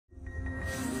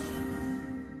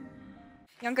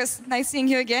Jankos, nice seeing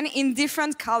you again in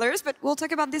different colors, but we'll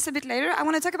talk about this a bit later. I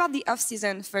want to talk about the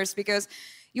off-season first because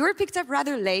you were picked up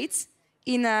rather late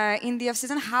in the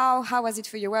off-season. How was it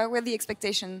for you? What were the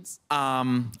expectations?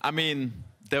 I mean,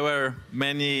 there were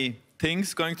many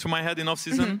things going through my head in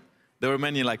off-season. There were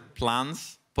many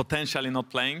plans, potentially not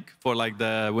playing for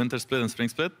the winter split and spring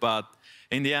split, but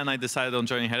in the end, I decided on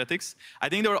joining Heretics. I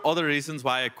think there were other reasons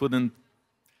why I couldn't.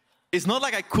 It's not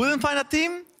like I couldn't find a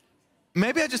team.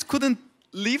 Maybe I just couldn't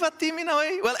leave a team in a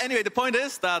way. Well, anyway, the point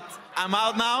is that I'm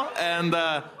out now, and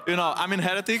I'm in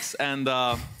Heretics, and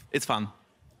it's fun.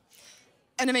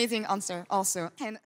 An amazing answer, also. And